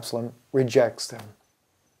rejects them.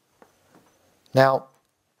 Now,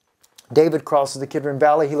 David crosses the Kidron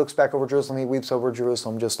Valley. He looks back over Jerusalem. He weeps over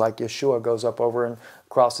Jerusalem, just like Yeshua goes up over and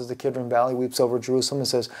crosses the Kidron Valley, weeps over Jerusalem and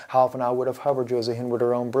says, how often I would have hovered you as a hen would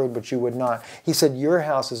her own brood, but you would not. He said, your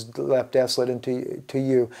house is left desolate to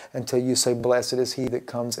you until you say, blessed is he that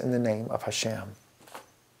comes in the name of Hashem.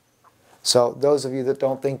 So those of you that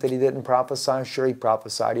don't think that he didn't prophesy, sure he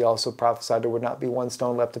prophesied. He also prophesied there would not be one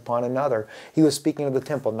stone left upon another. He was speaking of the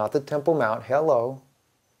temple, not the Temple Mount. Hello.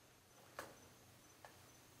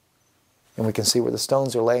 And we can see where the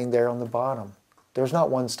stones are laying there on the bottom. There's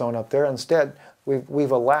not one stone up there. Instead,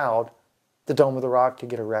 we've allowed the Dome of the Rock to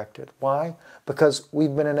get erected. Why? Because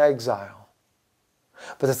we've been in exile.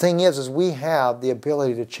 But the thing is we have the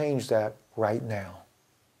ability to change that right now.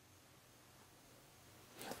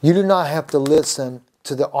 You do not have to listen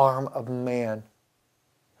to the arm of man.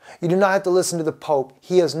 You do not have to listen to the Pope.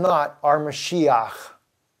 He is not our Mashiach.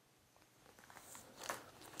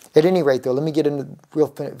 At any rate, though, let me get into real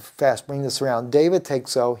fast, bring this around. David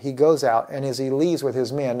takes he goes out, and as he leaves with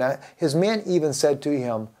his men, now, his men even said to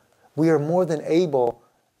him, we are more than able,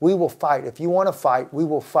 we will fight. If you want to fight, we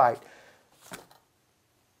will fight.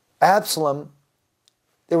 Absalom,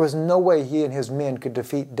 there was no way he and his men could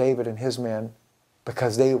defeat David and his men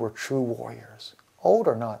because they were true warriors. Old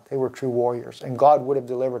or not, they were true warriors, and God would have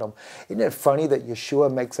delivered them. Isn't it funny that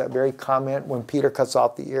Yeshua makes that very comment when Peter cuts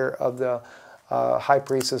off the ear of the high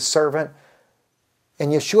priest's servant?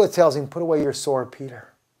 And Yeshua tells him, put away your sword,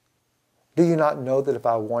 Peter. Do you not know that if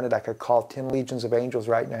I wanted, I could call 10 legions of angels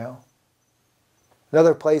right now?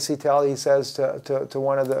 Another place he says to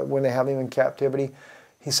one of the, when they have him in captivity,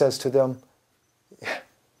 he says to them,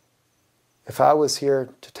 if I was here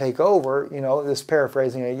to take over, this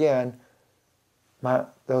paraphrasing again,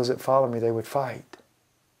 those that follow me, they would fight.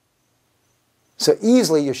 So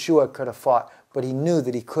easily Yeshua could have fought, but he knew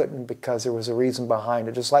that he couldn't because there was a reason behind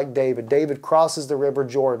it. Just like David. David crosses the river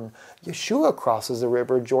Jordan. Yeshua crosses the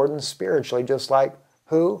river Jordan spiritually, just like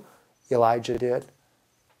who? Elijah did.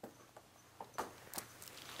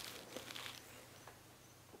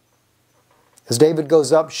 As David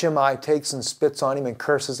goes up, Shimei takes and spits on him and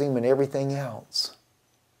curses him and everything else.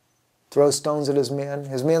 Throws stones at his men.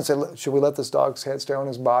 His men said, should we let this dog's head stay on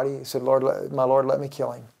his body? He said, my Lord, let me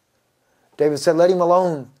kill him. David said, let him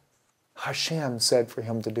alone. Hashem said for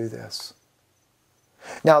him to do this.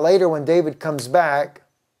 Now later when David comes back,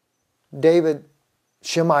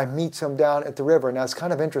 Shimei meets him down at the river. Now it's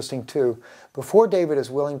kind of interesting too. Before David is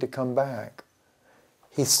willing to come back,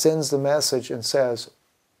 he sends the message and says,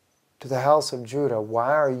 to the house of Judah,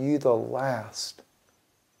 why are you the last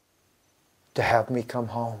to have me come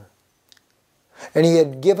home? And he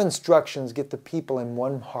had given instructions, get the people in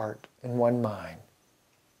one heart, in one mind.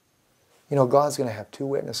 God's going to have two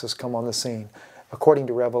witnesses come on the scene. According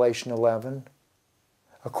to Revelation 11,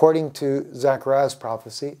 according to Zechariah's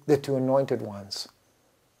prophecy, the two anointed ones.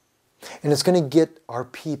 And it's going to get our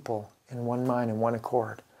people in one mind and one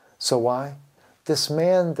accord. So why? This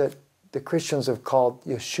man that the Christians have called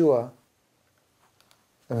Yeshua,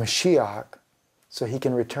 the Mashiach, so he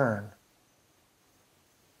can return.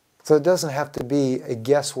 So it doesn't have to be a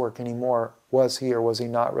guesswork anymore. Was he or was he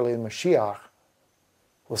not really the Mashiach?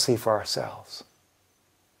 We'll see for ourselves.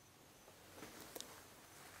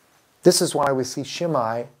 This is why we see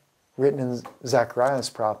Shimei written in Zechariah's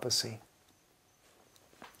prophecy.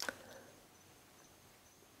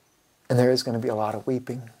 And there is going to be a lot of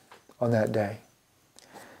weeping on that day.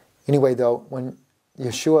 Anyway, though, when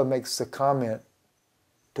Yeshua makes the comment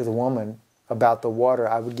to the woman about the water,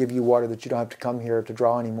 I would give you water that you don't have to come here to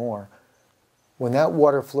draw anymore. When that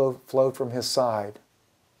water flowed from his side,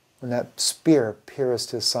 when that spear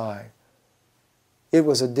pierced his side, it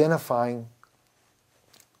was identifying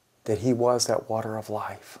that he was that water of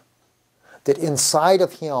life. That inside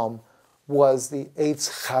of him was the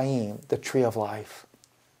Eitz Chaim, the tree of life.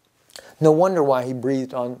 No wonder why he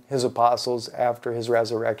breathed on his apostles after his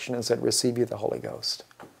resurrection and said, receive you the Holy Ghost.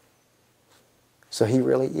 So he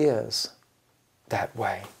really is that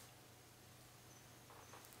way.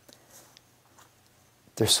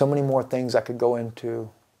 There's so many more things I could go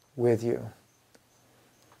into with you.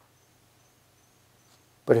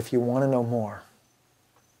 But if you want to know more,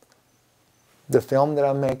 the film that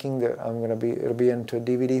I'm making, it'll be into a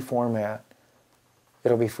DVD format.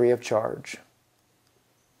 It'll be free of charge.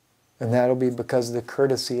 And that'll be because of the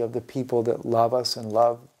courtesy of the people that love us and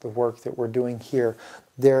love the work that we're doing here.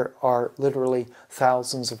 There are literally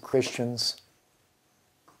thousands of Christians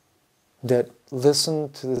that listen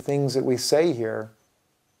to the things that we say here,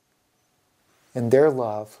 and their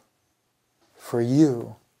love for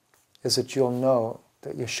you is that you'll know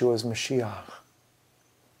that Yeshua is Mashiach.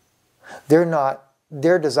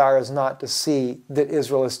 Their desire is not to see that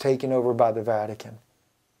Israel is taken over by the Vatican.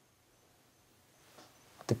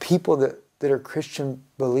 The people that are Christian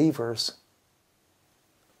believers,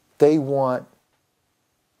 they want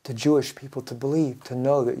the Jewish people to believe, to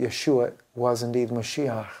know that Yeshua was indeed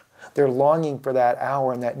Mashiach. They're longing for that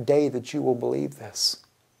hour and that day that you will believe this.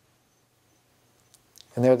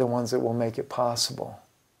 And they're the ones that will make it possible.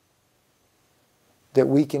 That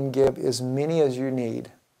we can give as many as you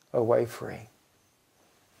need away free.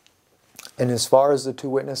 And as far as the two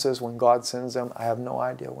witnesses, when God sends them, I have no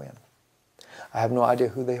idea when. I have no idea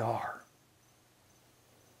who they are.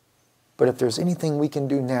 But if there's anything we can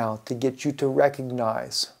do now to get you to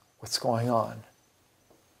recognize what's going on,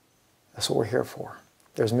 that's what we're here for.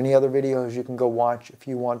 There's many other videos you can go watch if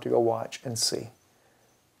you want to go watch and see.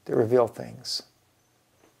 They reveal things.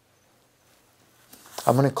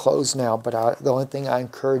 I'm going to close now, but the only thing I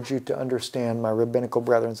encourage you to understand, my rabbinical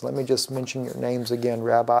brethren, let me just mention your names again.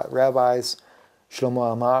 Rabbis,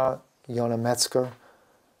 Shlomo Amar, Yona Metzger,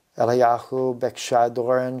 Elliyahu, Bakshi,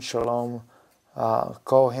 Doran, Shalom,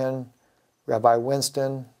 Cohen, Rabbi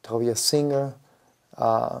Winston, Tovia Singer,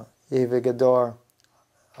 Avigdor,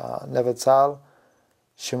 Neventzal,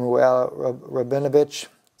 Shmuel Rabinovich,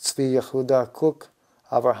 Tzvi Yehudah, Kook,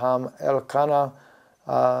 Avraham, Elkana,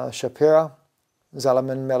 Shopira,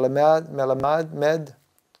 Zalman, Melamed,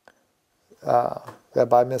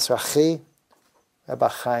 Rabbi Mitzrachi, Rabbi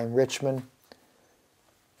Chaim, Richman,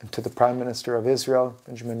 and to the Prime Minister of Israel,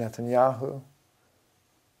 Benjamin Netanyahu,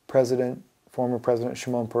 former President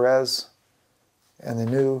Shimon Peres, and the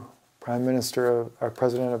new Prime Minister, our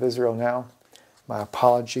President of Israel now. My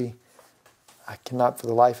apology. I cannot for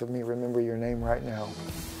the life of me remember your name right now.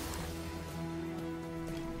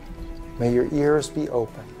 May your ears be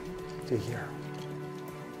open to hear.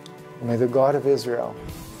 May the God of Israel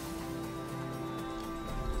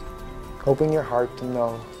open your heart to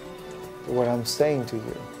know that what I'm saying to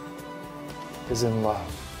you is in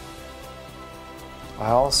love.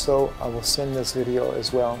 I will send this video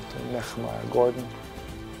as well to Nehemiah Gordon.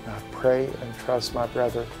 And I pray and trust, my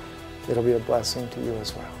brother, it'll be a blessing to you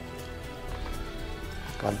as well.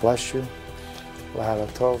 God bless you. Lahala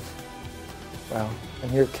Tov. Well,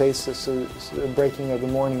 in your case, this is the breaking of the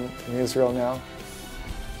morning in Israel now.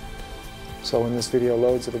 So when this video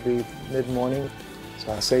loads, it'll be mid-morning.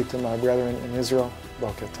 So I say to my brethren in Israel,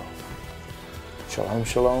 Boker Tov. Shalom,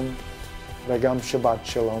 shalom. Vegam Shabbat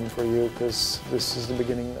shalom for you, because this is the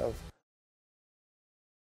beginning of